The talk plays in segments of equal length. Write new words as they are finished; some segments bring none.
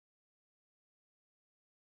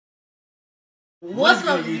What's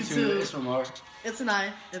up, YouTube? It's Ramar. It's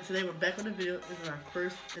I, and today we're back with a video. This is our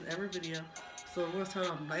first and ever video, so we're gonna start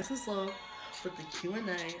off nice and slow with the Q&A.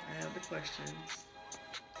 I have the questions.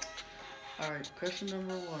 Alright, question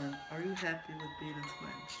number 1. Are you happy with being a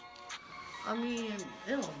twin? I mean,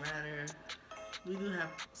 it don't matter. We do have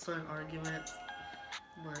certain arguments,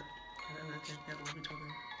 but at the end of the day, we have to love each other.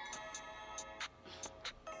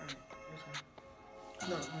 Alright, your turn.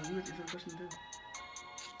 No, you were the question too.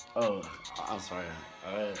 Oh, I'm sorry.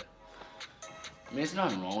 I mean, it's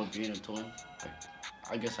nothing wrong with being a twin. Like,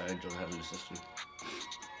 I guess I enjoy having a sister.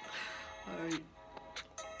 Alright.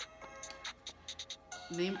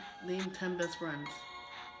 Name 10 best friends.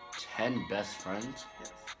 10 best friends?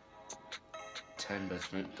 Yes. 10 best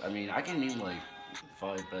friends? I mean, I can name like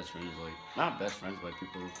 5 best friends. Like, not best friends, but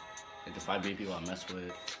people, like the 5 main people I mess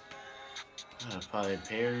with. Probably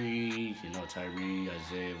Perry, Tyree,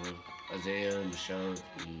 Isaiah, Michelle,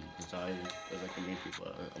 and Josiah. Those are like the main people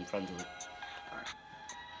I'm friends with. Alright.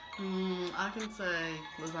 I can say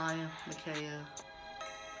Laziah, Micaiah,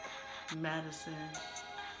 Madison,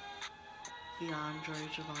 DeAndre,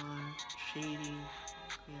 Javon, Shady.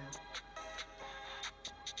 Yeah.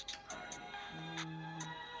 Alright.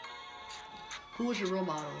 Who was your role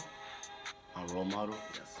model? My role model?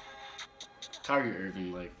 Yes. Kyrie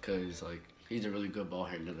Irving, cause he's a really good ball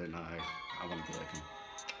handler, and I want to be like him.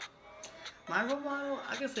 My role model,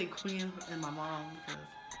 I can say Queen and my mom, because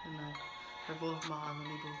they're both moms and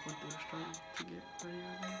they both went through a struggle to get where they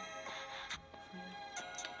are now.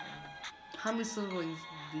 How many siblings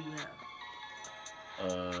do you have?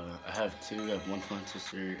 I have 2. I have one twin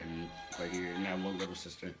sister and right here, and I have one little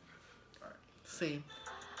sister. Alright, same.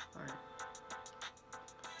 Alright.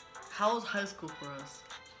 How was high school for us?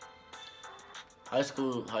 High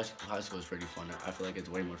school is pretty fun. I feel like it's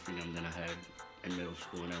way more freedom than I had in middle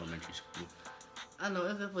school and elementary school. I know,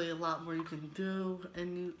 it's definitely a lot more you can do,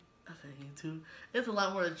 and it's a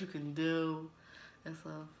lot more that you can do, and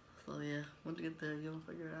stuff. So yeah, once you get there, you'll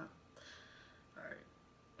figure it out. Alright.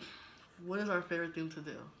 What is our favorite thing to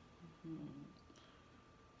do?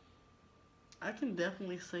 I can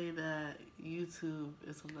definitely say that YouTube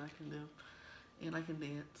is something I can do, and I can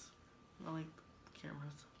dance. I like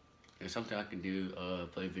cameras. It's something I can do,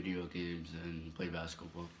 play video games and play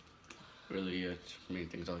basketball. Really, it's main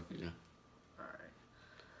things I like to do. Alright.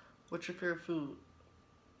 What's your favorite food?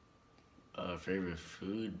 Favorite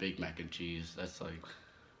food? Baked mac and cheese. That's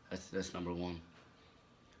number 1.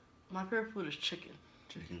 My favorite food is chicken.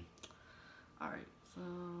 Chicken. Alright, so...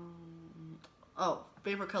 Oh,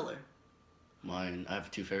 favorite color? Mine, I have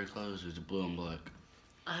 2 favorite colors. It's blue and black.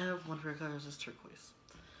 I have one favorite color, it's turquoise.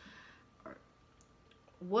 Alright.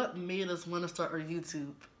 What made us want to start our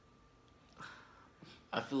YouTube?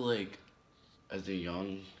 I feel like as a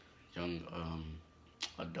young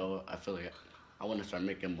adult, I feel like I want to start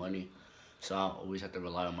making money. So I always have to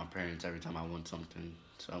rely on my parents every time I want something.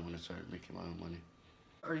 So I want to start making my own money.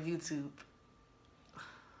 Or YouTube?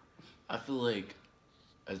 I feel like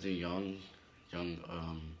as a young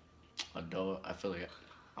adult, I feel like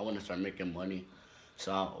I want to start making money.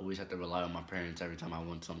 So I always have to rely on my parents every time I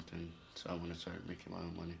want something. So I want to start making my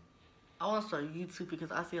own money. I want to start YouTube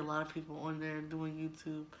because I see a lot of people on there doing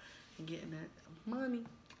YouTube and getting that money.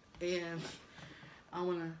 And I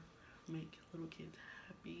want to make little kids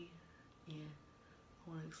happy. And I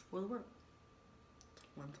want to explore the world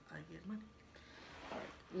once I get money.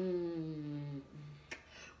 Alright.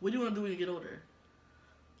 What do you want to do when you get older?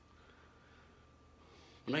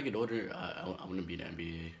 When I get older, I want to be in the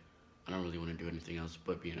NBA. I don't really want to do anything else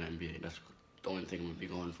but be in the NBA. That's the only thing I'm going to be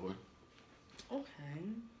going for. Okay.